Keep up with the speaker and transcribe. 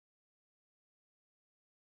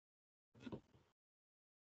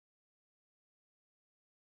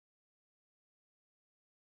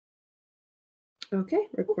Okay,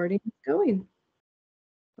 recording is going.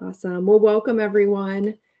 Awesome. Well, welcome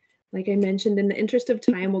everyone. Like I mentioned, in the interest of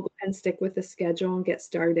time, we'll go ahead and stick with the schedule and get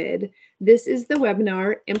started. This is the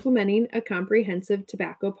webinar, Implementing a Comprehensive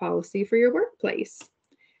Tobacco Policy for Your Workplace.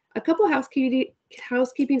 A couple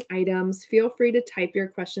housekeeping items. Feel free to type your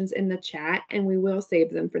questions in the chat and we will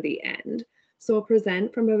save them for the end. So we'll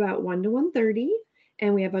present from about 1 to 1:30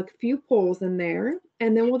 and we have a few polls in there,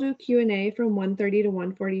 and then we'll do Q&A from 1:30 to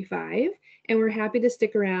 1:45, and we're happy to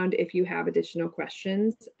stick around if you have additional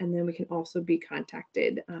questions, and then we can also be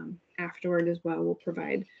contacted afterward as well. We'll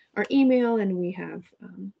provide our email and we have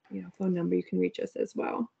phone number you can reach us as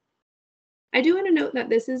well. I do want to note that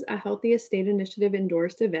this is a Healthy Estate Initiative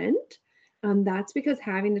endorsed event. That's because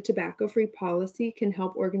having a tobacco-free policy can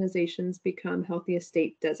help organizations become Healthy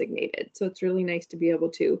Estate designated. So it's really nice to be able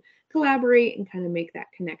to collaborate and kind of make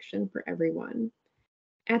that connection for everyone.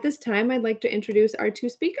 At this time, I'd like to introduce our two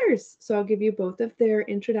speakers. So I'll give you both of their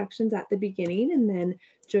introductions at the beginning, and then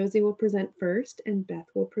Josie will present first and Beth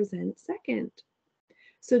will present second.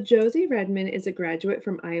 So Josie Redmond is a graduate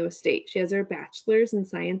from Iowa State. She has her bachelor's in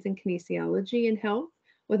science and kinesiology and health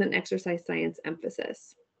with an exercise science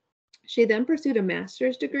emphasis. She then pursued a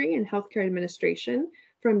master's degree in healthcare administration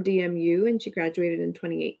from DMU, and she graduated in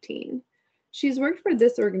 2018. She's worked for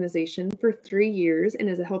this organization for 3 years and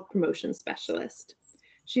is a health promotion specialist.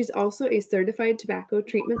 She's also a certified tobacco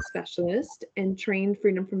treatment specialist and trained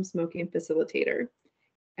freedom from smoking facilitator,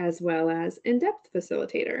 as well as in-depth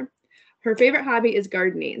facilitator. Her favorite hobby is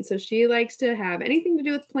gardening, so she likes to have anything to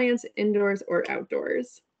do with plants, indoors or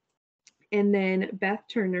outdoors. And then Beth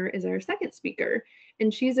Turner is our second speaker,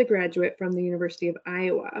 and she's a graduate from the University of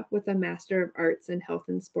Iowa with a Master of Arts in Health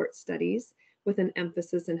and Sports Studies with an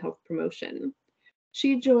emphasis in health promotion.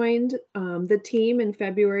 She joined the team in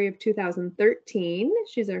February of 2013.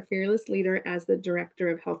 She's our fearless leader as the Director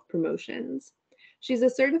of Health Promotions. She's a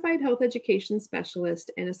certified health education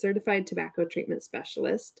specialist and a certified tobacco treatment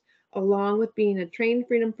specialist, along with being a trained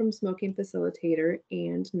freedom from smoking facilitator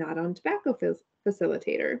and not on tobacco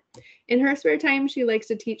facilitator. In her spare time, she likes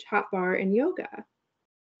to teach hot bar and yoga.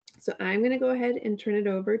 So I'm going to go ahead and turn it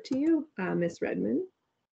over to you, Ms. Redmond.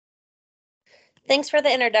 Thanks for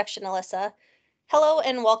the introduction, Alyssa. Hello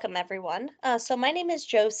and welcome, everyone. So my name is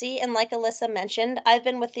Josie, and like Alyssa mentioned, I've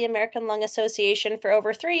been with the American Lung Association for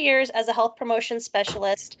over 3 years as a health promotion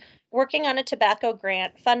specialist, working on a tobacco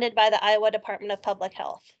grant funded by the Iowa Department of Public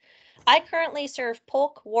Health. I currently serve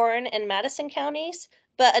Polk, Warren, and Madison counties,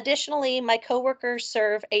 but additionally, my coworkers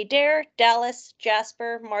serve Adair, Dallas,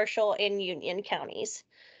 Jasper, Marshall, and Union counties.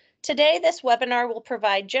 Today, this webinar will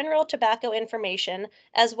provide general tobacco information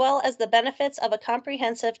as well as the benefits of a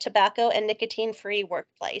comprehensive tobacco and nicotine-free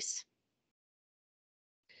workplace.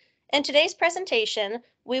 In today's presentation,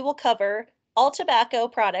 we will cover all tobacco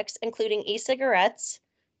products, including e-cigarettes,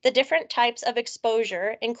 the different types of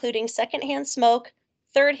exposure, including secondhand smoke,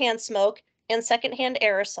 third-hand smoke, and secondhand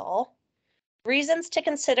aerosol, reasons to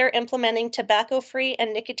consider implementing tobacco-free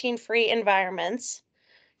and nicotine-free environments,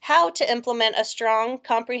 how to implement a strong,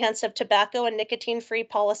 comprehensive tobacco and nicotine-free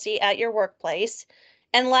policy at your workplace,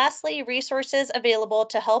 and lastly, resources available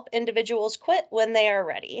to help individuals quit when they are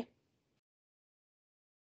ready.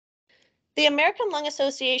 The American Lung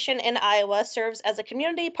Association in Iowa serves as a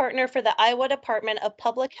community partner for the Iowa Department of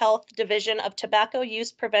Public Health Division of Tobacco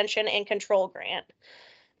Use Prevention and Control Grant.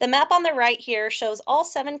 The map on the right here shows all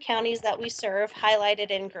 7 counties that we serve, highlighted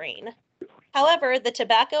in green. However, the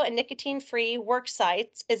Tobacco and Nicotine-Free Work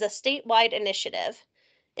Sites is a statewide initiative.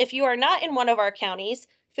 If you are not in one of our counties,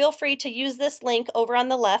 feel free to use this link over on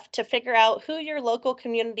the left to figure out who your local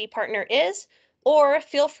community partner is, or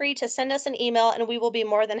feel free to send us an email and we will be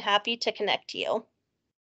more than happy to connect you.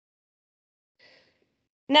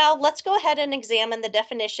 Now, let's go ahead and examine the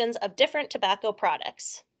definitions of different tobacco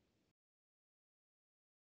products.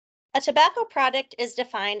 A tobacco product is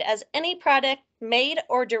defined as any product made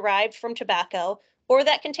or derived from tobacco or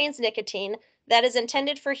that contains nicotine that is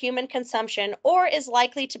intended for human consumption or is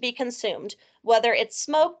likely to be consumed, whether it's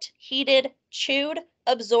smoked, heated, chewed,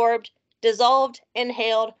 absorbed, dissolved,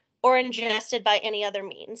 inhaled, or ingested by any other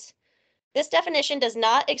means. This definition does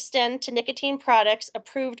not extend to nicotine products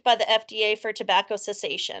approved by the FDA for tobacco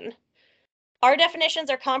cessation. Our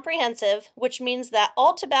definitions are comprehensive, which means that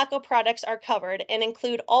all tobacco products are covered and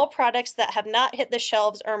include all products that have not hit the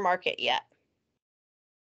shelves or market yet.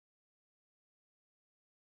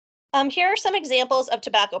 Here are some examples of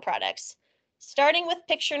tobacco products. Starting with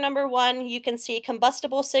picture number 1, you can see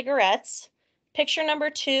combustible cigarettes. Picture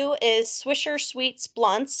number 2 is Swisher Sweets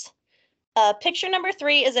Blunts. Picture number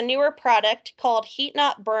 3 is a newer product called Heat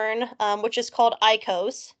Not Burn, which is called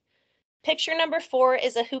IQOS. Picture number 4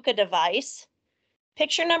 is a hookah device.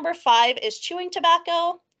 Picture number 5 is chewing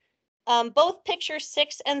tobacco. Both pictures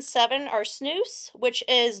 6 and 7 are snus, which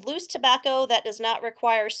is loose tobacco that does not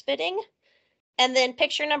require spitting. And then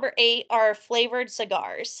picture number 8 are flavored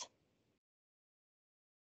cigars.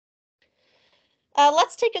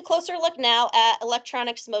 Let's take a closer look now at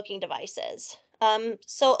electronic smoking devices. An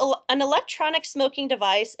electronic smoking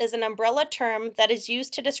device is an umbrella term that is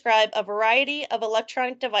used to describe a variety of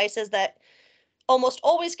electronic devices that almost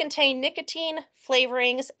always contain nicotine,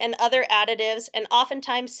 flavorings, and other additives, and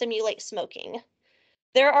oftentimes simulate smoking.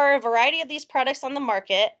 There are a variety of these products on the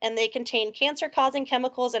market, and they contain cancer-causing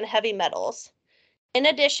chemicals and heavy metals. In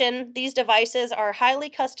addition, these devices are highly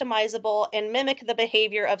customizable and mimic the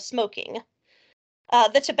behavior of smoking.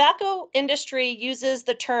 The tobacco industry uses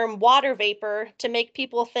the term water vapor to make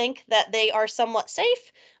people think that they are somewhat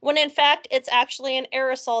safe, when in fact it's actually an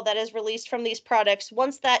aerosol that is released from these products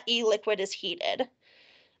once that e-liquid is heated.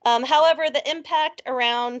 However, the impact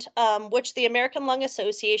around which the American Lung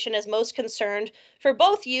Association is most concerned for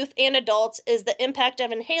both youth and adults is the impact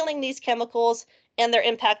of inhaling these chemicals and their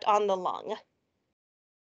impact on the lung.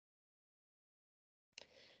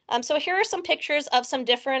 So here are some pictures of some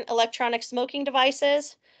different electronic smoking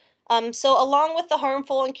devices. So along with the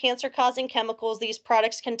harmful and cancer-causing chemicals these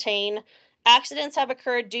products contain, accidents have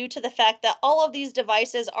occurred due to the fact that all of these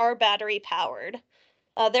devices are battery powered.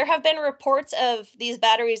 There have been reports of these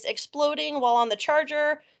batteries exploding while on the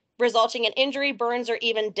charger, resulting in injury, burns, or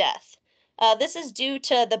even death. This is due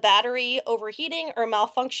to the battery overheating or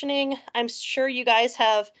malfunctioning. I'm sure you guys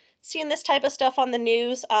have seen this type of stuff on the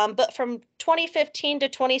news, but from 2015 to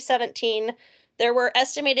 2017, there were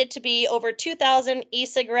estimated to be over 2,000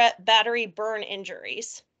 e-cigarette battery burn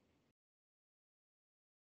injuries.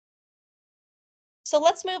 So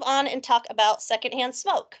let's move on and talk about secondhand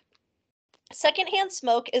smoke. Secondhand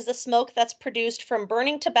smoke is the smoke that's produced from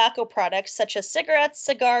burning tobacco products such as cigarettes,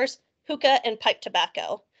 cigars, hookah, and pipe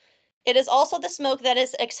tobacco. It is also the smoke that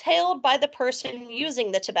is exhaled by the person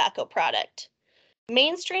using the tobacco product.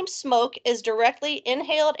 Mainstream smoke is directly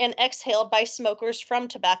inhaled and exhaled by smokers from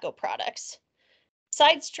tobacco products.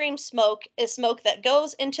 Side stream smoke is smoke that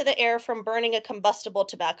goes into the air from burning a combustible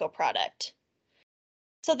tobacco product.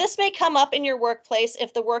 So this may come up in your workplace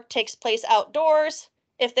if the work takes place outdoors,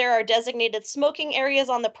 if there are designated smoking areas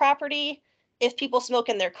on the property, if people smoke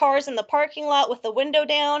in their cars in the parking lot with the window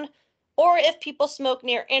down, or if people smoke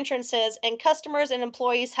near entrances and customers and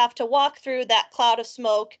employees have to walk through that cloud of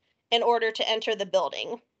smoke in order to enter the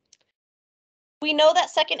building. We know that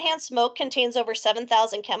secondhand smoke contains over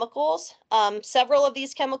 7,000 chemicals. Several of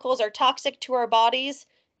these chemicals are toxic to our bodies,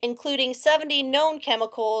 including 70 known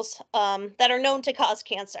chemicals that are known to cause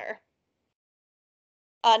cancer.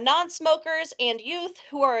 Non-smokers and youth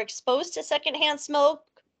who are exposed to secondhand smoke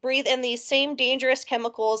breathe in these same dangerous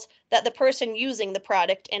chemicals that the person using the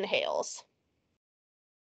product inhales.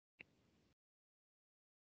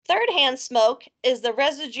 Third-hand smoke is the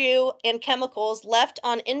residue and chemicals left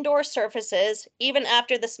on indoor surfaces even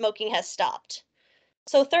after the smoking has stopped.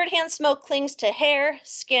 So third-hand smoke clings to hair,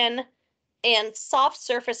 skin, and soft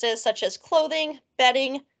surfaces such as clothing,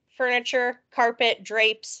 bedding, furniture, carpet,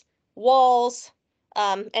 drapes, walls,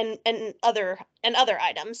 and other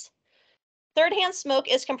items. Third-hand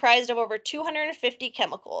smoke is comprised of over 250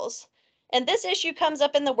 chemicals. And this issue comes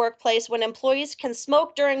up in the workplace when employees can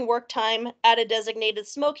smoke during work time at a designated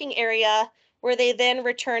smoking area, where they then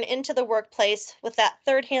return into the workplace with that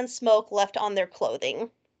third-hand smoke left on their clothing.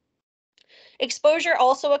 Exposure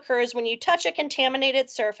also occurs when you touch a contaminated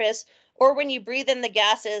surface or when you breathe in the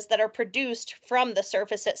gases that are produced from the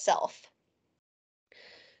surface itself.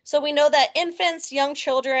 So we know that infants, young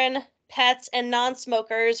children, pets, and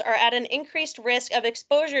non-smokers are at an increased risk of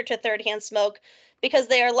exposure to third-hand smoke because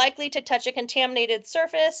they are likely to touch a contaminated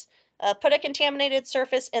surface, put a contaminated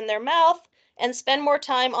surface in their mouth, and spend more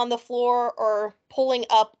time on the floor or pulling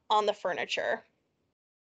up on the furniture.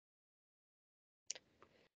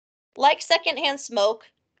 Like secondhand smoke,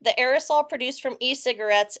 the aerosol produced from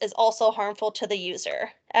e-cigarettes is also harmful to the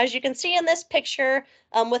user. As you can see in this picture,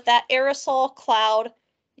 with that aerosol cloud,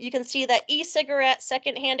 you can see that e-cigarette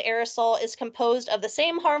secondhand aerosol is composed of the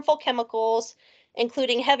same harmful chemicals,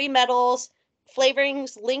 including heavy metals,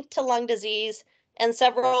 flavorings linked to lung disease, and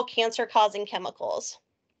several cancer-causing chemicals.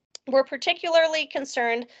 We're particularly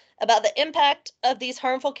concerned about the impact of these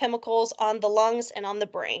harmful chemicals on the lungs and on the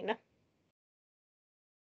brain.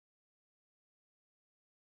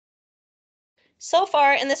 So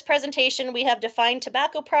far in this presentation, we have defined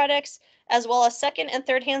tobacco products, as well as second and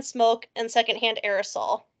third-hand smoke and second-hand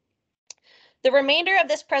aerosol. The remainder of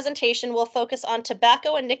this presentation will focus on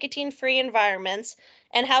tobacco and nicotine-free environments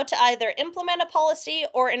and how to either implement a policy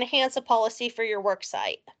or enhance a policy for your work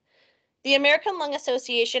site. The American Lung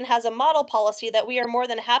Association has a model policy that we are more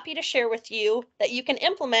than happy to share with you that you can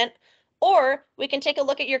implement, or we can take a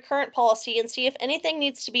look at your current policy and see if anything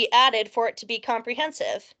needs to be added for it to be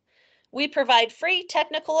comprehensive. We provide free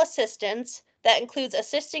technical assistance that includes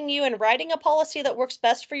assisting you in writing a policy that works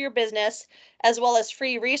best for your business, as well as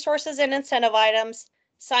free resources and incentive items,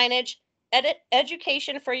 signage,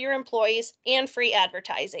 education for your employees, and free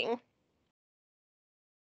advertising.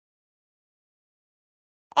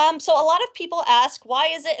 So a lot of people ask, why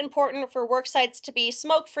is it important for work sites to be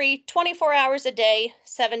smoke-free 24 hours a day,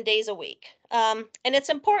 7 days a week? And it's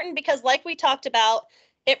important because, like we talked about,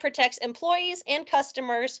 it protects employees and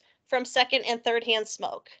customers from second and third hand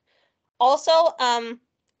smoke. Also,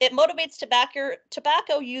 it motivates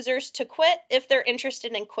tobacco users to quit if they're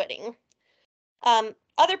interested in quitting.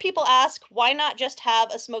 Other people ask, why not just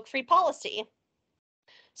have a smoke-free policy?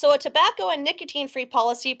 So a tobacco and nicotine-free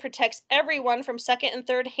policy protects everyone from second and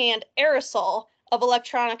third hand aerosol of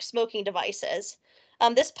electronic smoking devices.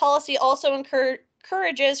 This policy also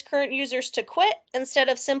encourages current users to quit instead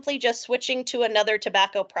of simply just switching to another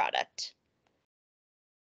tobacco product.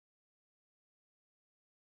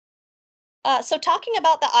 So talking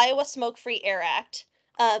about the Iowa Smoke-Free Air Act.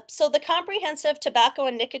 So the comprehensive tobacco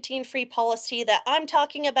and nicotine-free policy that I'm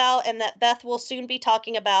talking about and that Beth will soon be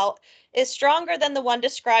talking about is stronger than the one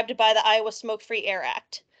described by the Iowa Smoke-Free Air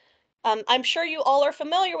Act. I'm sure you all are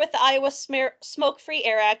familiar with the Iowa Smoke-Free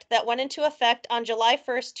Air Act that went into effect on July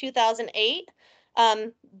 1st, 2008.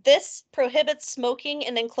 This prohibits smoking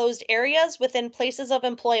in enclosed areas within places of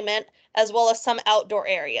employment, as well as some outdoor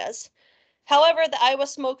areas. However, the Iowa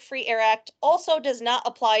Smoke-Free Air Act also does not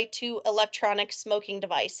apply to electronic smoking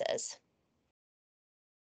devices.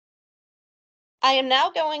 I am now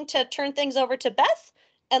going to turn things over to Beth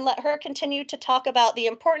and let her continue to talk about the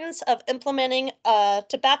importance of implementing a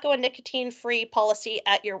tobacco and nicotine-free policy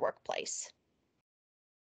at your workplace.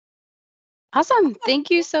 Awesome. Thank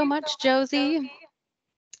you so much, Josie.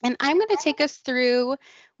 And I'm going to take us through,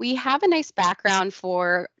 we have a nice background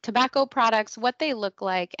for tobacco products, what they look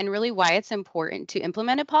like, and really why it's important to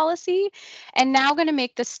implement a policy. And now going to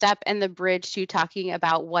make the step and the bridge to talking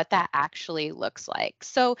about what that actually looks like.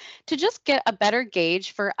 So to just get a better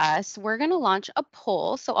gauge for us, we're going to launch a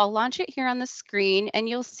poll. So I'll launch it here on the screen and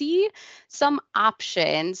you'll see some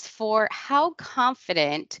options for how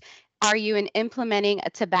confident are you in implementing a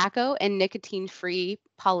tobacco and nicotine-free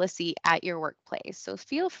policy at your workplace? So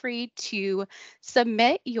feel free to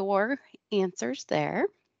submit your answers there.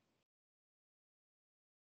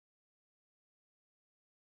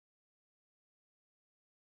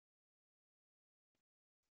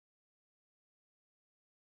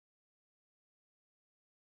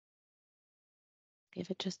 Give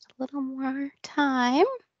it just a little more time.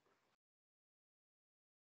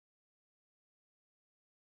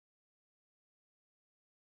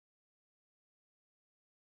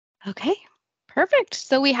 Okay, perfect.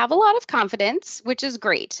 So we have a lot of confidence, which is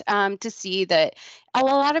great to see that a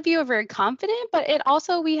lot of you are very confident, but it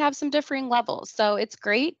also, we have some differing levels. So it's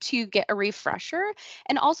great to get a refresher.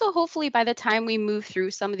 And also, hopefully, by the time we move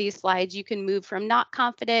through some of these slides, you can move from not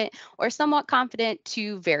confident or somewhat confident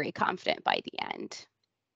to very confident by the end.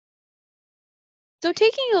 So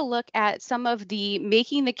taking a look at some of the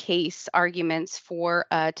making the case arguments for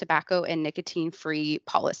a tobacco and nicotine-free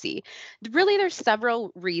policy, really there's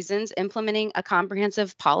several reasons implementing a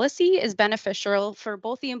comprehensive policy is beneficial for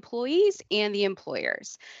both the employees and the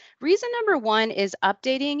employers. Reason number one is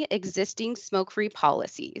updating existing smoke-free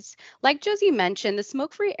policies. Like Josie mentioned, the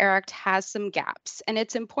Smoke-Free Air Act has some gaps, and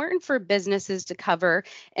it's important for businesses to cover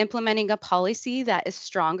implementing a policy that is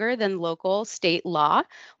stronger than local state law,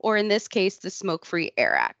 or in this case, the Smoke-Free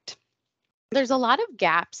Air Act. There's a lot of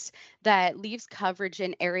gaps that leaves coverage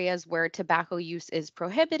in areas where tobacco use is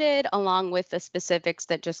prohibited, along with the specifics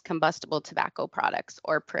that just combustible tobacco products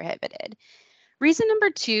are prohibited. Reason number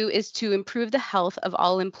two is to improve the health of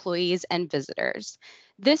all employees and visitors.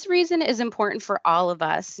 This reason is important for all of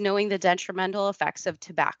us, knowing the detrimental effects of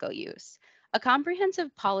tobacco use. A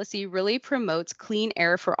comprehensive policy really promotes clean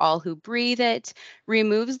air for all who breathe it,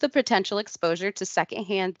 removes the potential exposure to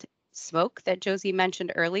secondhand smoke that Josie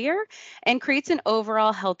mentioned earlier, and creates an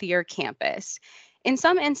overall healthier campus. In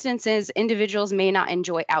some instances, individuals may not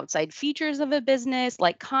enjoy outside features of a business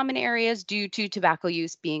like common areas due to tobacco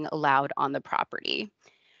use being allowed on the property.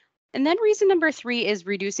 And then reason number three is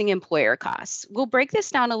reducing employer costs. We'll break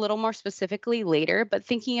this down a little more specifically later, but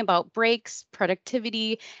thinking about breaks,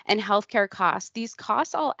 productivity, and healthcare costs, these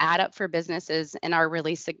costs all add up for businesses and are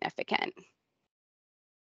really significant.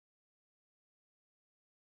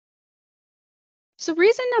 So,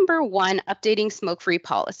 reason number one, updating smoke free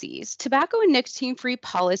policies. Tobacco and nicotine free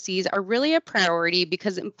policies are really a priority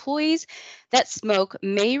because employees that smoke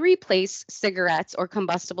may replace cigarettes or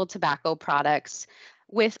combustible tobacco products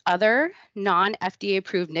with other non FDA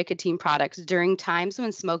approved nicotine products during times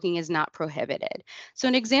when smoking is not prohibited. So,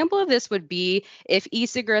 an example of this would be if e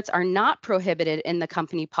cigarettes are not prohibited in the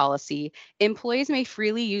company policy, employees may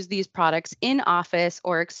freely use these products in office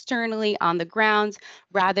or externally on the grounds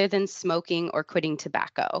rather than smoking or quitting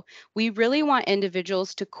tobacco. We really want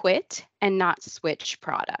individuals to quit and not switch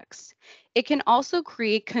products. It can also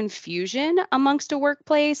create confusion amongst a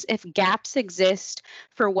workplace if gaps exist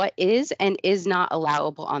for what is and is not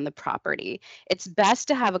allowable on the property. It's best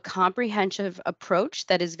to have a comprehensive approach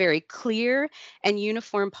that is very clear and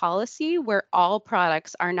uniform policy where all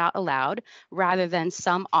products are not allowed rather than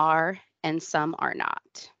some are and some are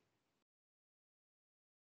not.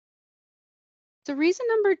 So, reason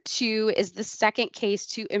number two is the second case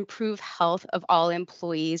to improve health of all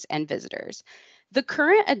employees and visitors. The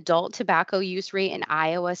current adult tobacco use rate in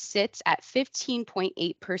Iowa sits at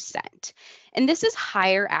 15.8%. And this is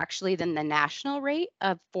higher actually than the national rate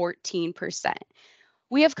of 14%.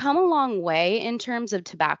 We have come a long way in terms of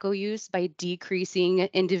tobacco use by decreasing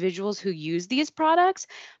individuals who use these products,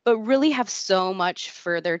 but really have so much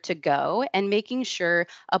further to go. And making sure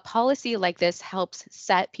a policy like this helps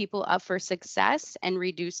set people up for success and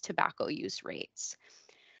reduce tobacco use rates.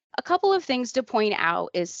 A couple of things to point out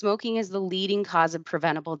is smoking is the leading cause of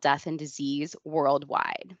preventable death and disease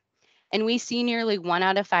worldwide. And we see nearly 1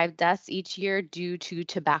 out of 5 deaths each year due to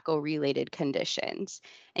tobacco related conditions.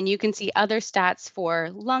 And you can see other stats for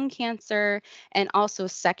lung cancer and also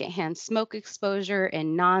secondhand smoke exposure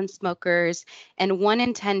in non smokers. And 1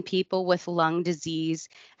 in 10 people with lung disease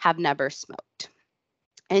have never smoked.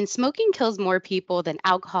 And smoking kills more people than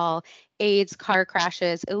alcohol, AIDS, car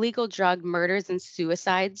crashes, illegal drug murders, and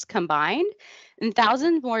suicides combined. And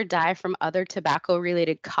thousands more die from other tobacco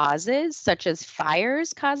related causes, such as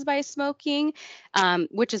fires caused by smoking,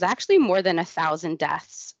 which is actually more than 1,000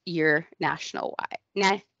 deaths year nationally.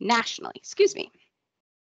 Excuse me.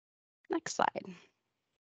 Next slide.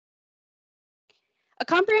 A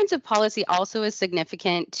comprehensive policy also is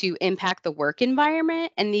significant to impact the work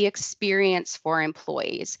environment and the experience for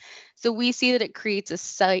employees. So we see that it creates a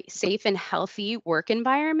safe and healthy work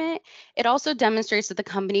environment. It also demonstrates that the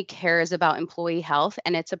company cares about employee health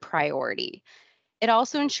and it's a priority. It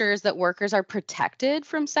also ensures that workers are protected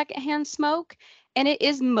from secondhand smoke, and it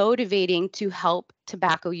is motivating to help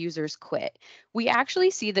tobacco users quit. We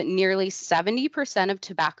actually see that nearly 70% of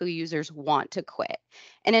tobacco users want to quit.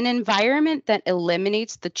 And an environment that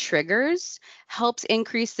eliminates the triggers helps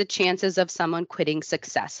increase the chances of someone quitting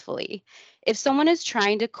successfully. If someone is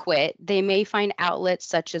trying to quit, they may find outlets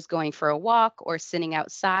such as going for a walk or sitting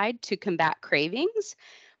outside to combat cravings.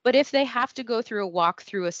 But if they have to go through a walk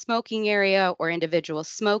through a smoking area or individual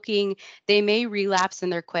smoking, they may relapse in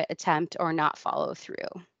their quit attempt or not follow through.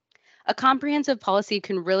 A comprehensive policy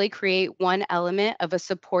can really create one element of a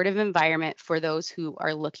supportive environment for those who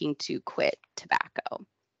are looking to quit tobacco.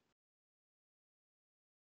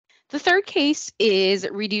 The third case is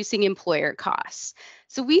reducing employer costs.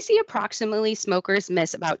 So we see approximately smokers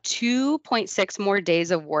miss about 2.6 more days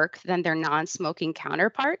of work than their non-smoking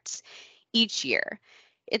counterparts each year.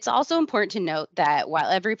 It's also important to note that while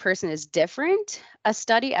every person is different, a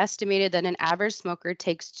study estimated that an average smoker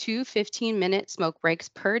takes 2 15-minute smoke breaks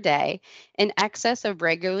per day in excess of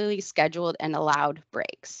regularly scheduled and allowed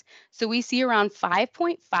breaks. So we see around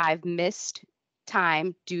 5.5 missed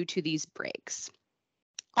time due to these breaks.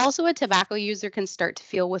 Also, a tobacco user can start to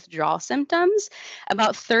feel withdrawal symptoms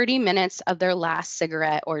about 30 minutes of their last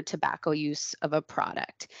cigarette or tobacco use of a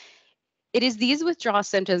product. It is these withdrawal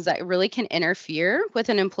symptoms that really can interfere with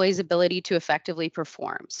an employee's ability to effectively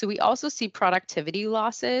perform. So we also see productivity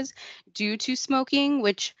losses due to smoking,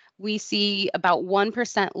 which we see about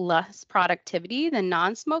 1% less productivity than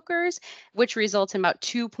non-smokers, which results in about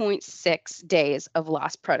 2.6 days of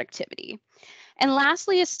lost productivity. And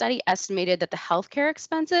lastly, a study estimated that the healthcare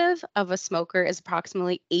expense of a smoker is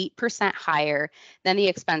approximately 8% higher than the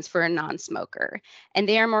expense for a non-smoker. And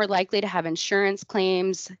they are more likely to have insurance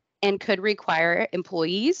claims and could require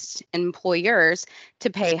employees and employers to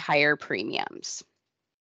pay higher premiums.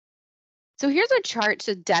 So here's a chart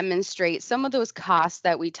to demonstrate some of those costs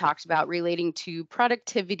that we talked about relating to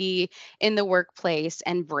productivity in the workplace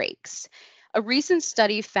and breaks. A recent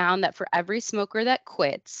study found that for every smoker that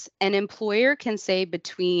quits, an employer can save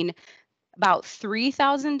between about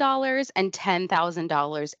 $3,000 and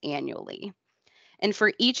 $10,000 annually. And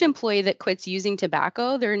for each employee that quits using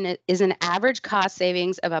tobacco, there is an average cost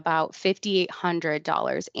savings of about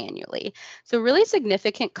 $5,800 annually. So, really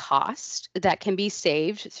significant cost that can be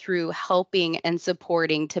saved through helping and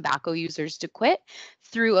supporting tobacco users to quit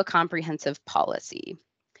through a comprehensive policy.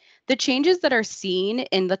 The changes that are seen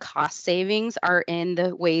in the cost savings are in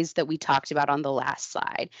the ways that we talked about on the last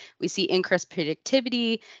slide. We see increased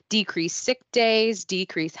productivity, decreased sick days,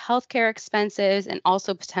 decreased healthcare expenses, and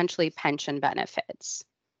also potentially pension benefits.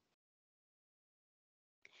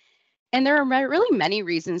 And there are really many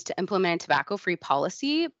reasons to implement a tobacco-free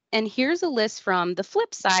policy. And here's a list from the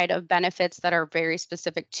flip side of benefits that are very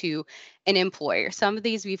specific to an employer. Some of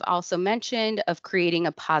these we've also mentioned of creating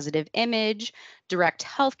a positive image, direct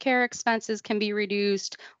healthcare expenses can be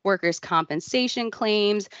reduced, workers' compensation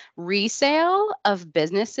claims, resale of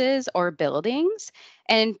businesses or buildings,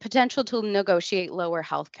 and potential to negotiate lower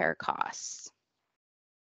healthcare costs.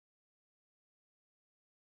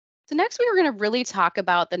 So next, we were going to really talk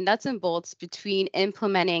about the nuts and bolts between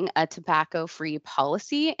implementing a tobacco-free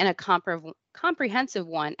policy and a comprehensive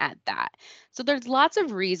one at that. So there's lots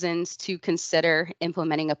of reasons to consider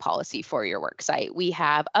implementing a policy for your work site. We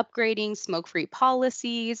have upgrading smoke-free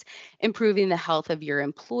policies, improving the health of your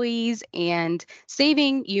employees, and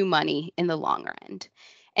saving you money in the long run.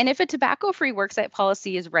 And if a tobacco-free worksite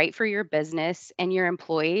policy is right for your business and your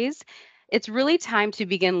employees, it's really time to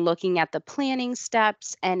begin looking at the planning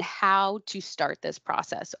steps and how to start this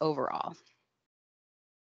process overall.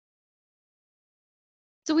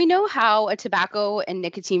 So we know how a tobacco and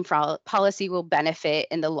nicotine policy will benefit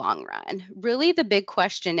in the long run. Really, the big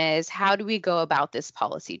question is, how do we go about this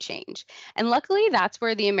policy change? And luckily, that's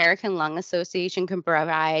where the American Lung Association can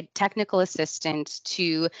provide technical assistance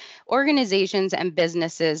to organizations and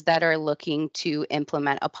businesses that are looking to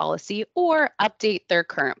implement a policy or update their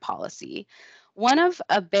current policy. One of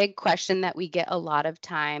a big question that we get a lot of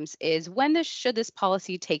times is, should this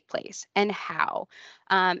policy take place and how?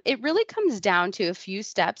 It really comes down to a few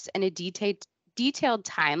steps and a detailed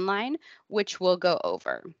timeline, which we'll go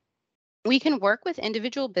over. We can work with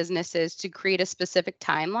individual businesses to create a specific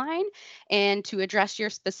timeline and to address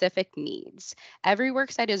your specific needs. Every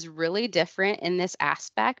worksite is really different in this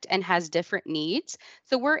aspect and has different needs.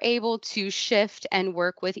 So we're able to shift and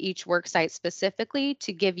work with each worksite specifically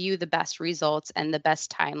to give you the best results and the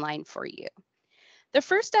best timeline for you. The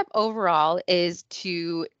first step overall is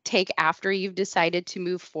to take after you've decided to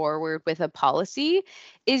move forward with a policy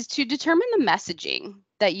is to determine the messaging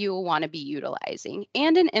that you will want to be utilizing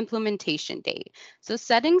and an implementation date. So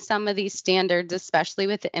setting some of these standards, especially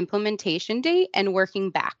with the implementation date and working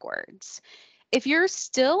backwards. If you're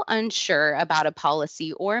still unsure about a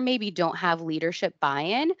policy or maybe don't have leadership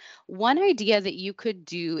buy-in, one idea that you could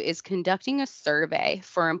do is conducting a survey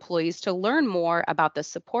for employees to learn more about the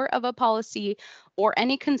support of a policy or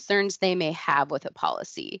any concerns they may have with a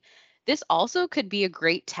policy. This also could be a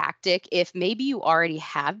great tactic if maybe you already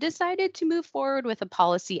have decided to move forward with a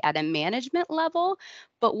policy at a management level,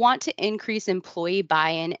 but want to increase employee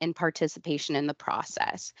buy-in and participation in the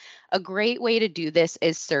process. A great way to do this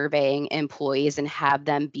is surveying employees and have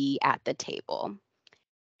them be at the table.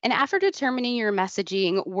 And after determining your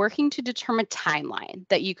messaging, working to determine a timeline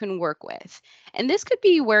that you can work with. And this could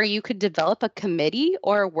be where you could develop a committee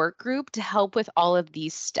or a work group to help with all of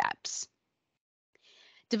these steps.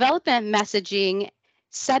 Development messaging,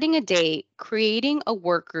 setting a date, creating a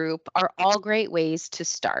work group are all great ways to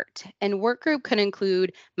start. And work group can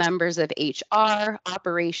include members of HR,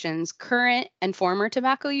 operations, current and former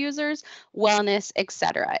tobacco users, wellness,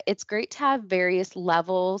 etc. It's great to have various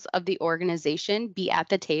levels of the organization be at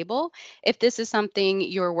the table if this is something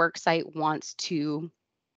your work site wants to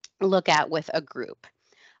look at with a group.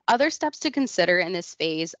 Other steps to consider in this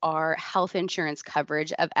phase are health insurance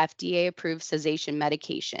coverage of FDA-approved cessation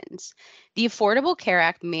medications. The Affordable Care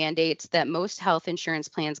Act mandates that most health insurance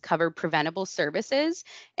plans cover preventable services,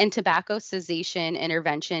 and tobacco cessation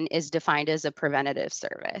intervention is defined as a preventative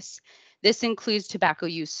service. This includes tobacco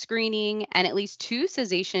use screening and at least 2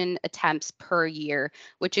 cessation attempts per year,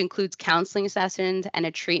 which includes counseling sessions and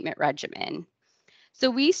a treatment regimen. So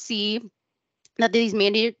we see that these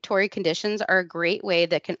mandatory conditions are a great way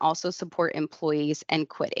that can also support employees and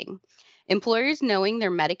quitting. Employers knowing their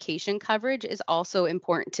medication coverage is also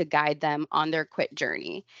important to guide them on their quit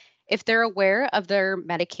journey. If they're aware of their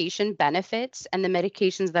medication benefits and the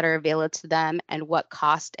medications that are available to them and what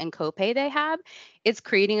cost and copay they have, it's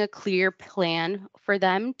creating a clear plan for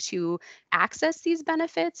them to access these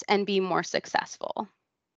benefits and be more successful.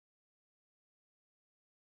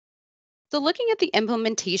 So, looking at the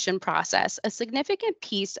implementation process, a significant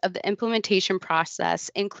piece of the implementation process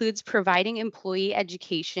includes providing employee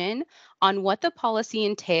education on what the policy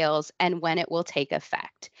entails and when it will take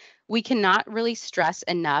effect. We cannot really stress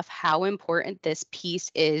enough how important this piece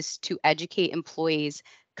is to educate employees,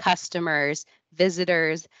 customers,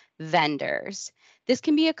 visitors, vendors. This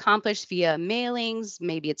can be accomplished via mailings,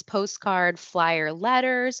 maybe it's postcard, flyer,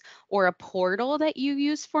 letters, or a portal that you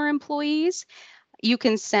use for employees. You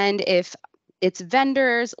can send if it's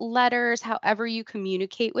vendors, letters, however you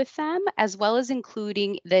communicate with them, as well as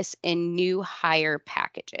including this in new hire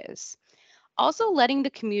packages. Also, letting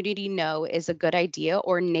the community know is a good idea,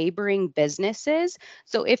 or neighboring businesses.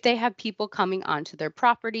 So, if they have people coming onto their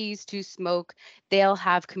properties to smoke, they'll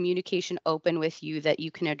have communication open with you that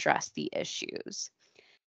you can address the issues.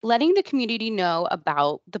 Letting the community know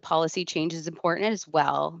about the policy change is important as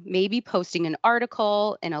well. Maybe posting an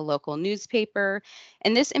article in a local newspaper.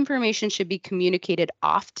 And this information should be communicated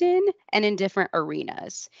often and in different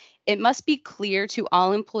arenas. It must be clear to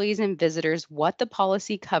all employees and visitors what the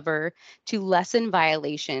policy cover to lessen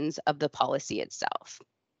violations of the policy itself.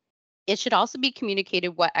 It should also be communicated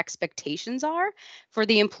what expectations are for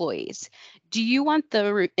the employees. Do you want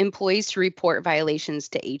the employees to report violations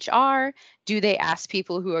to HR? Do they ask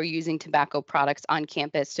people who are using tobacco products on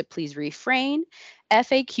campus to please refrain?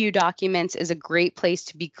 FAQ documents is a great place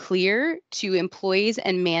to be clear to employees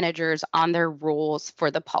and managers on their rules for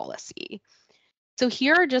the policy. So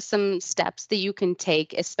here are just some steps that you can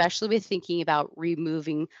take, especially with thinking about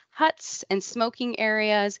removing huts and smoking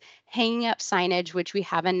areas, hanging up signage, which we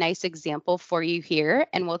have a nice example for you here,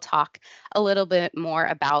 and we'll talk a little bit more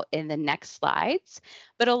about in the next slides.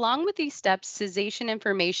 But along with these steps, cessation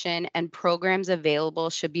information and programs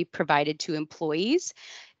available should be provided to employees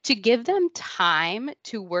to give them time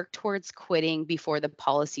to work towards quitting before the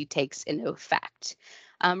policy takes into effect.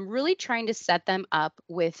 Really trying to set them up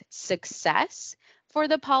with success for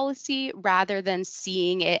the policy rather than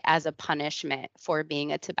seeing it as a punishment for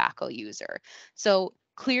being a tobacco user. So,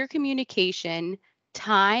 clear communication,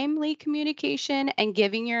 timely communication, and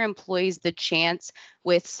giving your employees the chance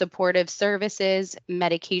with supportive services,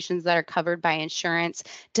 medications that are covered by insurance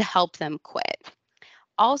to help them quit.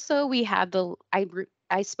 Also, we have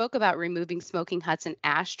I spoke about removing smoking huts and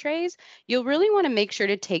ashtrays. You'll really want to make sure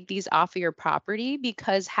to take these off of your property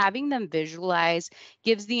because having them visualized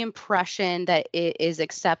gives the impression that it is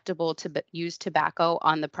acceptable to use tobacco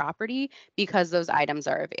on the property because those items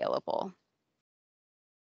are available.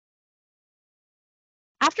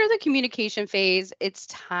 After the communication phase, it's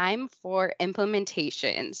time for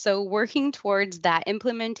implementation. So, working towards that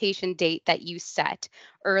implementation date that you set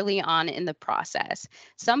early on in the process.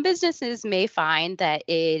 Some businesses may find that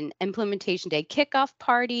an implementation day kickoff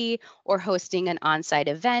party or hosting an on site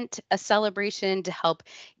event, a celebration to help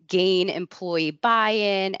gain employee buy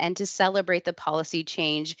in and to celebrate the policy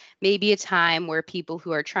change, may be a time where people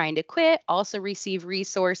who are trying to quit also receive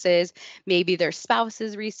resources. Maybe their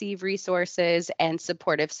spouses receive resources and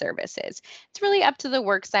supportive services. It's really up to the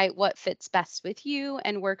worksite what fits best with you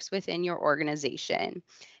and works within your organization.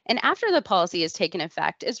 And after the policy is taken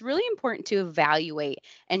effect, it's really important to evaluate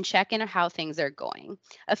and check in on how things are going.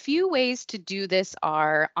 A few ways to do this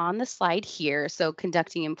are on the slide here. So,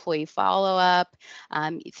 conducting employee follow up,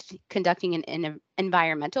 conducting an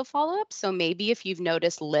environmental follow up. So, maybe if you've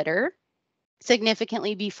noticed litter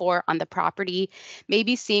significantly before on the property,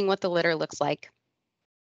 maybe seeing what the litter looks like,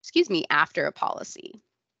 after a policy.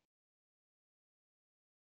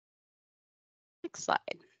 Next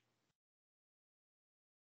slide.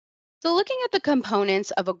 So, looking at the components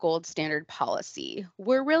of a gold standard policy,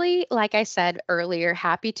 we're really, like I said earlier,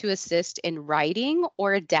 happy to assist in writing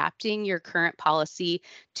or adapting your current policy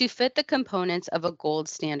to fit the components of a gold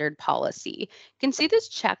standard policy. You can see this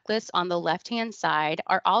checklist on the left-hand side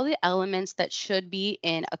are all the elements that should be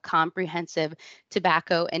in a comprehensive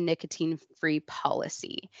tobacco and nicotine-free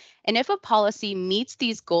policy. And if a policy meets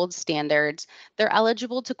these gold standards, they're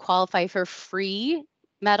eligible to qualify for free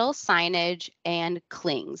metal signage and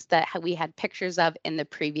clings that we had pictures of in the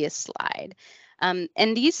previous slide. And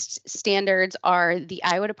these standards are the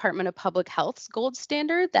Iowa Department of Public Health's gold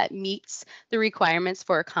standard that meets the requirements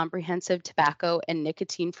for a comprehensive tobacco and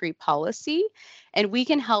nicotine-free policy. And we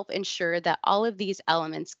can help ensure that all of these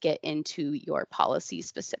elements get into your policy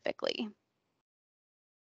specifically.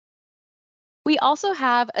 We also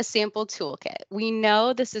have a sample toolkit. We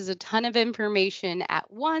know this is a ton of information at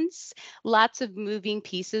once, lots of moving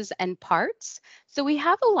pieces and parts. So we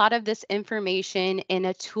have a lot of this information in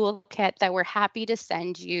a toolkit that we're happy to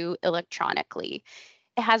send you electronically.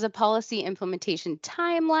 It has a policy implementation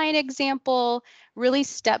timeline example, really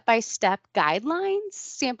step-by-step guidelines,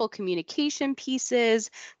 sample communication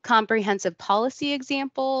pieces, comprehensive policy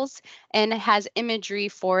examples, and it has imagery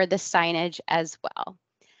for the signage as well.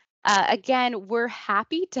 Again, we're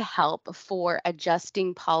happy to help for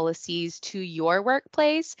adjusting policies to your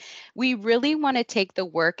workplace. We really want to take the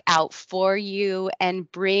work out for you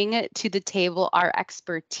and bring to the table our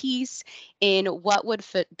expertise in what would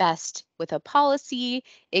fit best with a policy,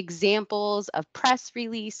 examples of press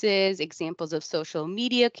releases, examples of social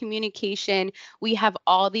media communication. We have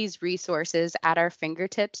all these resources at our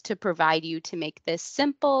fingertips to provide you to make this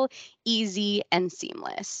simple, easy, and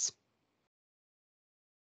seamless.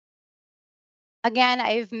 Again,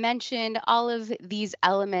 I've mentioned all of these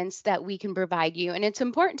elements that we can provide you, and it's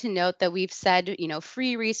important to note that we've said,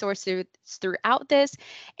 free resources throughout this,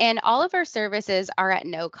 and all of our services are at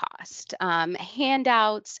no cost.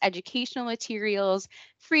 Handouts, educational materials,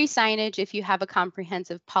 free signage if you have a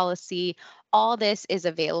comprehensive policy, all this is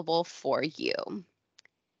available for you.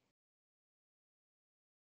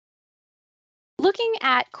 Looking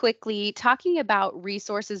at quickly, talking about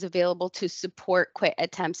resources available to support quit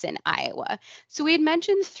attempts in Iowa. So we had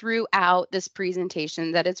mentioned throughout this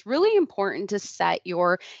presentation that it's really important to set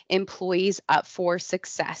your employees up for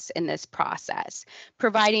success in this process,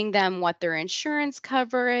 providing them what their insurance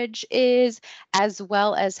coverage is, as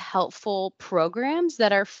well as helpful programs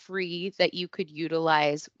that are free that you could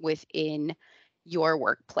utilize within your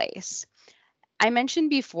workplace. I mentioned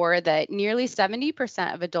before that nearly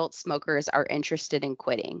 70% of adult smokers are interested in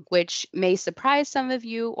quitting, which may surprise some of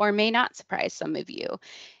you or may not surprise some of you.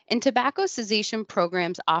 And tobacco cessation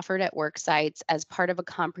programs offered at work sites as part of a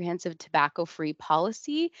comprehensive tobacco-free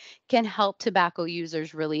policy can help tobacco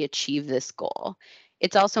users really achieve this goal.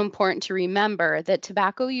 It's also important to remember that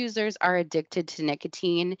tobacco users are addicted to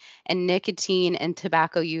nicotine, and nicotine and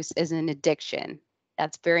tobacco use is an addiction.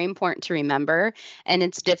 That's very important to remember, and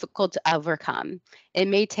it's difficult to overcome. It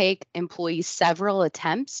may take employees several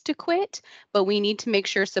attempts to quit, but we need to make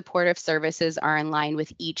sure supportive services are in line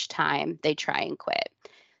with each time they try and quit.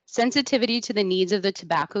 Sensitivity to the needs of the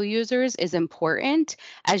tobacco users is important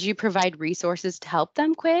as you provide resources to help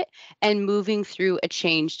them quit and moving through a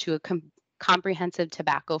change to a comprehensive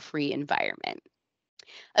tobacco-free environment.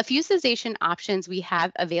 A few cessation options we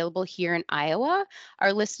have available here in Iowa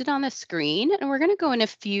are listed on the screen, and we're going to go in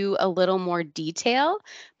a little more detail.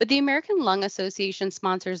 But the American Lung Association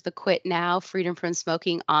sponsors the Quit Now Freedom from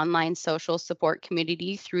Smoking online social support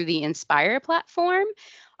community through the Inspire platform.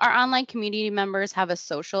 Our online community members have a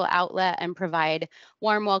social outlet and provide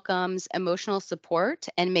warm welcomes, emotional support,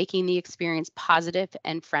 and making the experience positive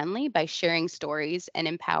and friendly by sharing stories and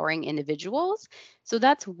empowering individuals. So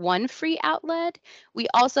that's one free outlet. We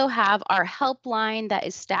also have our helpline that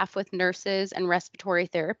is staffed with nurses and respiratory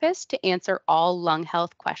therapists to answer all lung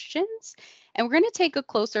health questions. And we're going to take a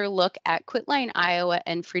closer look at Quitline Iowa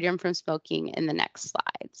and Freedom from Smoking in the next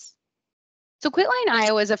slides. So Quitline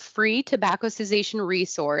Iowa is a free tobacco cessation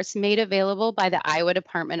resource made available by the Iowa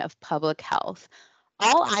Department of Public Health.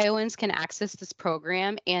 All Iowans can access this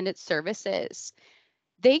program and its services.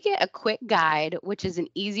 They get a quick guide, which is an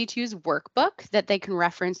easy to use workbook that they can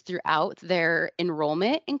reference throughout their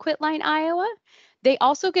enrollment in Quitline Iowa. They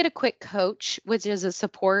also get a quick coach, which is a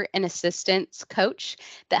support and assistance coach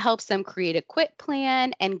that helps them create a quit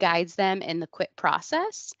plan and guides them in the quit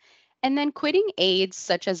process. And then quitting aids,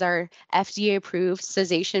 such as our FDA approved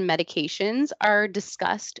cessation medications, are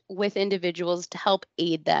discussed with individuals to help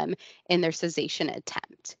aid them in their cessation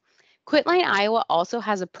attempt. Quitline Iowa also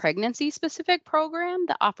has a pregnancy-specific program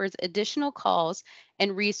that offers additional calls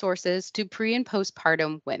and resources to pre- and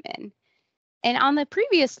postpartum women. And on the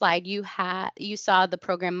previous slide, you saw the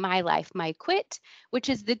program My Life, My Quit, which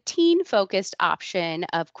is the teen-focused option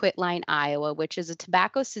of Quitline Iowa, which is a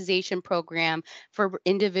tobacco cessation program for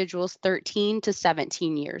individuals 13 to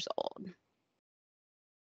 17 years old.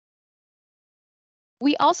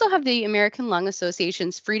 We also have the American Lung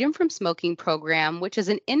Association's Freedom from Smoking program, which is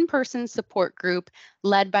an in-person support group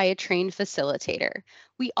led by a trained facilitator.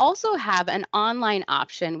 We also have an online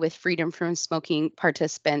option with Freedom from Smoking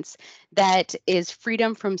participants that is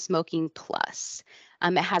Freedom from Smoking Plus.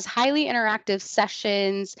 It has highly interactive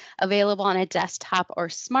sessions available on a desktop or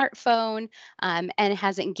smartphone, and it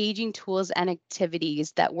has engaging tools and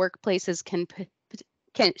activities that workplaces can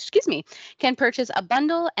purchase a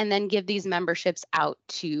bundle and then give these memberships out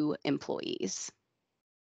to employees.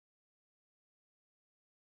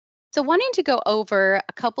 So wanting to go over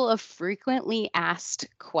a couple of frequently asked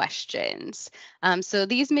questions. So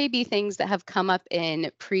these may be things that have come up in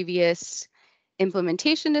previous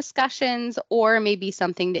implementation discussions, or maybe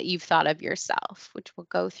something that you've thought of yourself, which we'll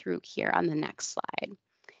go through here on the next slide.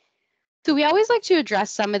 So we always like to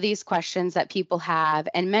address some of these questions that people have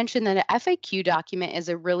and mention that an FAQ document is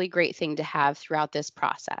a really great thing to have throughout this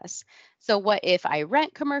process. So what if I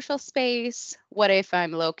rent commercial space? What if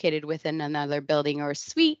I'm located within another building or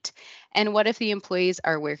suite? And what if the employees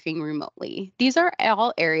are working remotely? These are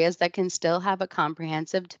all areas that can still have a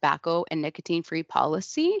comprehensive tobacco and nicotine-free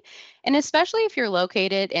policy. And especially if you're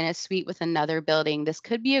located in a suite with another building, this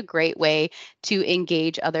could be a great way to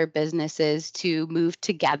engage other businesses to move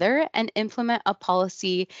together and implement a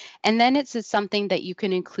policy. And then it's something that you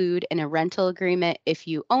can include in a rental agreement if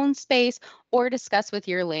you own space, or discuss with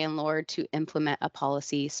your landlord to implement a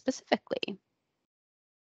policy specifically.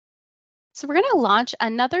 So we're going to launch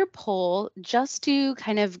another poll just to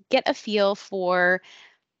kind of get a feel for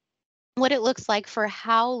what it looks like for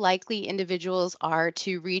how likely individuals are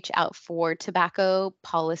to reach out for tobacco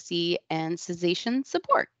policy and cessation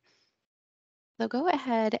support. So go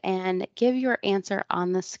ahead and give your answer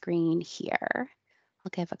on the screen here.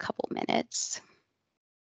 I'll give a couple minutes.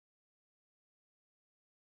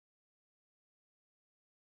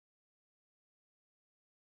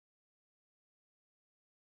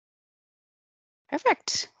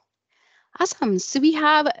 Perfect. Awesome. So we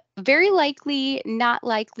have very likely, not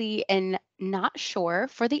likely, and not sure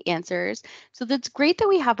for the answers. So that's great that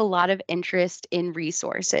we have a lot of interest in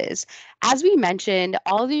resources. As we mentioned,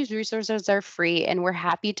 all of these resources are free, and we're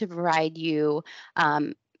happy to provide you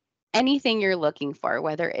anything you're looking for,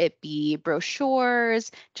 whether it be brochures,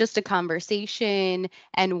 just a conversation,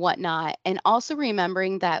 and whatnot. And also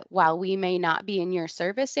remembering that while we may not be in your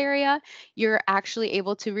service area, you're actually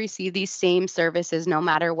able to receive these same services no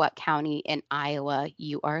matter what county in Iowa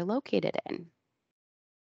you are located in.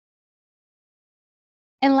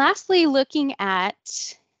 And lastly, looking at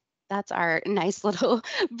that's our nice little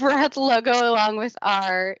breath logo along with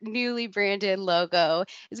our newly branded logo.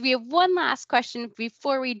 Is we have one last question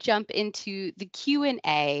before we jump into the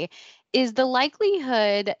Q&A. Is the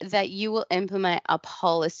likelihood that you will implement a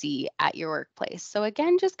policy at your workplace? So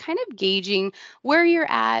again, just kind of gauging where you're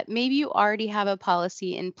at. Maybe you already have a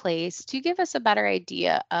policy in place to give us a better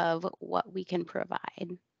idea of what we can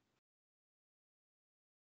provide.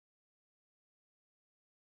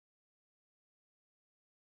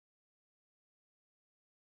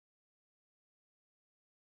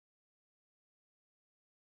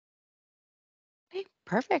 Okay,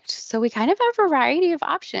 perfect. So we kind of have a variety of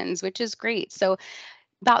options, which is great. So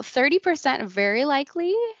about 30% very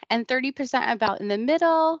likely, and 30% about in the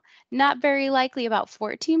middle, not very likely about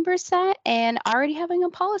 14%, and already having a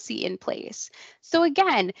policy in place. So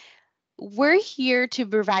again, we're here to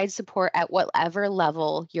provide support at whatever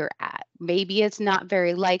level you're at. Maybe it's not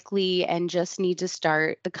very likely and just need to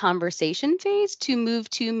start the conversation phase to move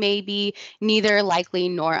to maybe neither likely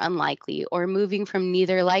nor unlikely, or moving from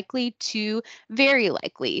neither likely to very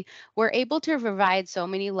likely. We're able to provide so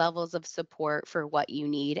many levels of support for what you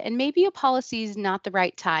need. And maybe a policy is not the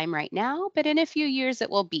right time right now, but in a few years it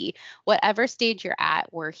will be. Whatever stage you're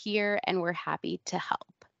at, we're here and we're happy to help.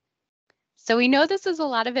 So we know this is a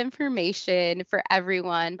lot of information for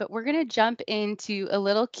everyone, but we're going to jump into a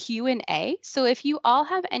little Q&A. So if you all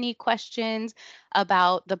have any questions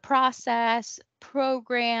about the process,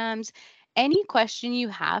 programs, any question you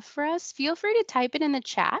have for us, feel free to type it in the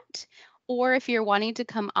chat. Or if you're wanting to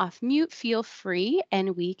come off mute, feel free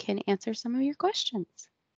and we can answer some of your questions.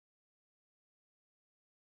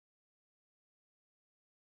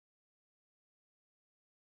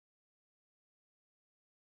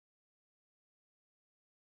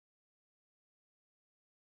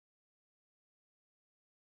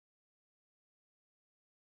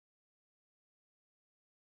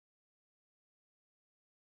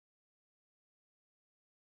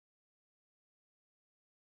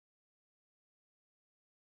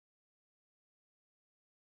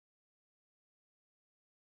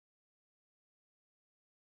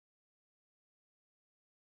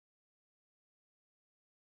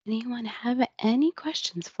 Anyone have any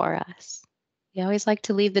questions for us? We always like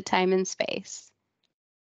to leave the time and space.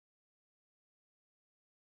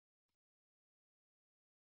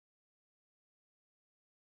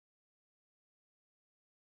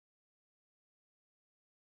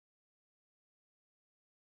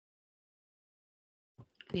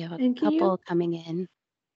 We have a couple coming in.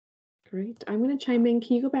 Great. I'm going to chime in.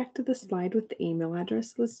 Can you go back to the slide with the email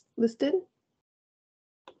address listed?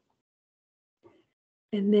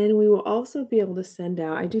 And then we will also be able to send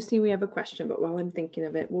out, I do see we have a question, but while I'm thinking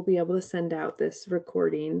of it, we'll be able to send out this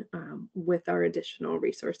recording with our additional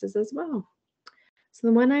resources as well. So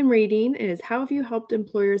the one I'm reading is, how have you helped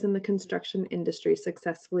employers in the construction industry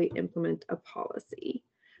successfully implement a policy?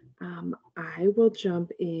 I will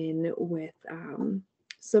jump in with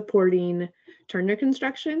supporting Turner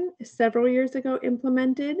Construction several years ago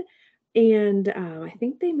implemented. And I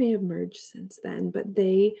think they may have merged since then, but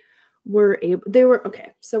they were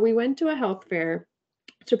okay. So we went to a health fair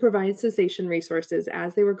to provide cessation resources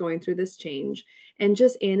as they were going through this change. And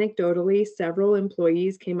just anecdotally, several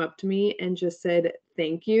employees came up to me and just said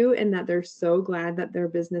thank you, and that they're so glad that their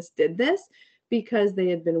business did this because they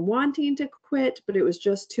had been wanting to quit, but it was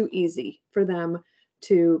just too easy for them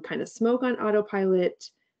to kind of smoke on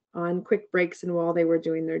autopilot on quick breaks and while they were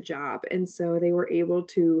doing their job. And so they were able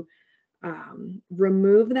to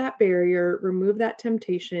remove that barrier, remove that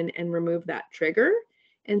temptation, and remove that trigger.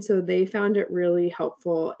 And so they found it really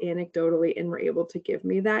helpful anecdotally and were able to give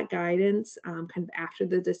me that guidance kind of after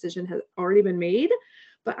the decision has already been made.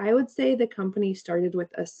 But I would say the company started with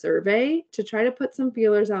a survey to try to put some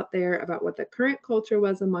feelers out there about what the current culture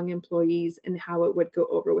was among employees and how it would go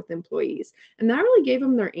over with employees. And that really gave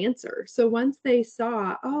them their answer. So once they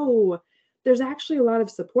saw, oh, there's actually a lot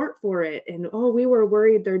of support for it, and oh, we were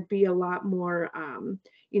worried there'd be a lot more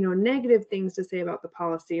negative things to say about the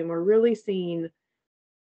policy, and we're really seeing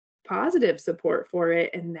positive support for it,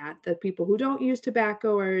 and that the people who don't use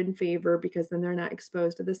tobacco are in favor because then they're not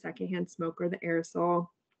exposed to the secondhand smoke or the aerosol.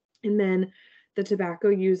 And then the tobacco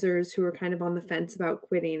users who are kind of on the fence about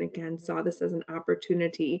quitting, again, saw this as an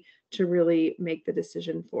opportunity to really make the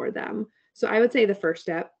decision for them. So I would say the first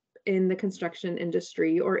step in the construction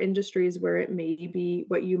industry or industries where it may be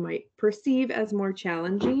what you might perceive as more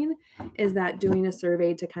challenging is that doing a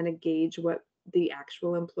survey to kind of gauge what the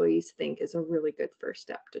actual employees think is a really good first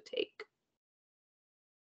step to take.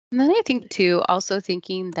 And then I think too, also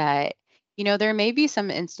thinking that, there may be some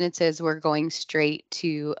instances where going straight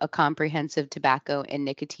to a comprehensive tobacco and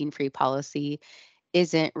nicotine-free policy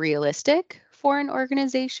isn't realistic for an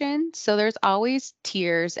organization. So there's always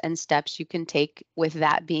tiers and steps you can take with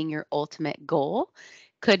that being your ultimate goal.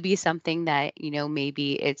 Could be something that,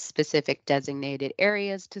 maybe it's specific designated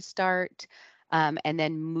areas to start, and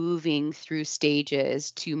then moving through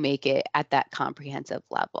stages to make it at that comprehensive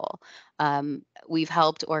level. We've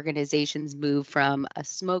helped organizations move from a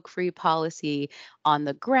smoke free policy on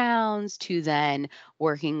the grounds to then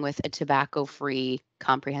working with a tobacco free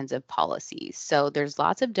comprehensive policy. So there's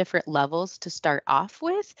lots of different levels to start off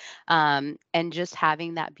with. And just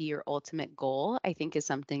having that be your ultimate goal, I think, is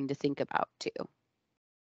something to think about too.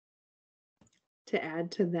 To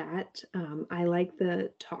add to that, I like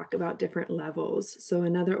the talk about different levels. So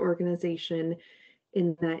another organization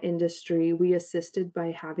in that industry, we assisted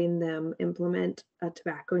by having them implement a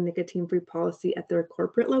tobacco and nicotine-free policy at their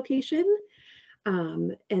corporate location.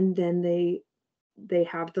 And then they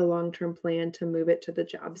have the long-term plan to move it to the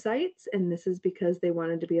job sites. And this is because they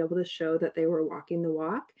wanted to be able to show that they were walking the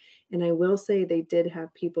walk. And I will say they did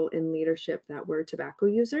have people in leadership that were tobacco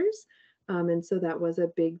users. And so that was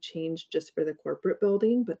a big change just for the corporate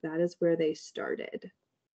building, but that is where they started.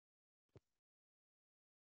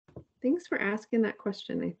 Thanks for asking that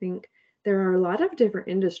question. I think there are a lot of different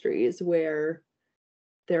industries where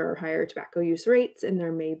there are higher tobacco use rates, and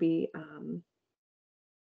there may be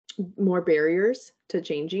more barriers to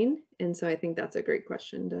changing. And so I think that's a great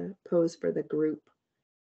question to pose for the group.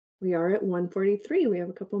 We are at 1:43. We have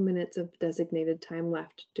a couple minutes of designated time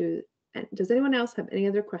left. Does anyone else have any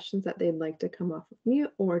other questions that they'd like to come off of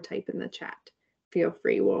mute or type in the chat? Feel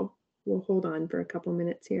free. We'll hold on for a couple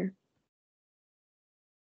minutes here.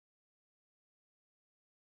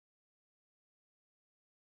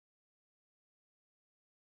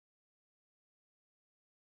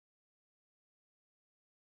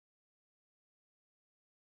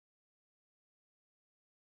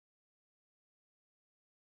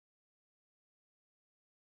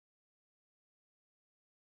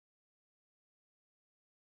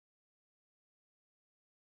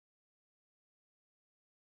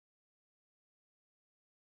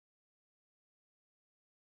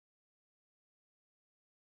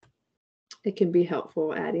 It can be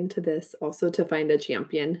helpful adding to this also to find a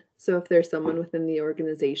champion. So if there's someone within the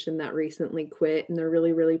organization that recently quit and they're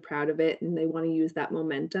really, really proud of it and they want to use that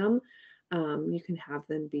momentum, you can have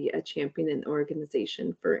them be a champion in the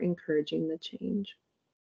organization for encouraging the change.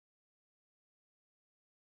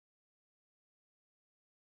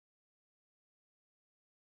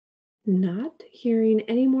 Not hearing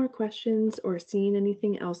any more questions or seeing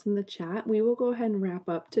anything else in the chat, we will go ahead and wrap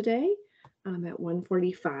up today. At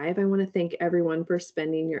 1:45. I want to thank everyone for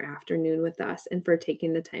spending your afternoon with us and for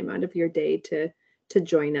taking the time out of your day to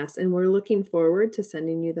join us. And we're looking forward to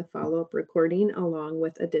sending you the follow-up recording along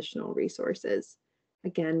with additional resources.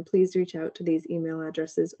 Again, please reach out to these email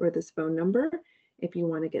addresses or this phone number if you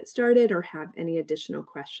want to get started or have any additional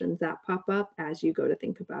questions that pop up as you go to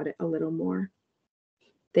think about it a little more.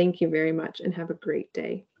 Thank you very much and have a great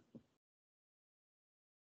day.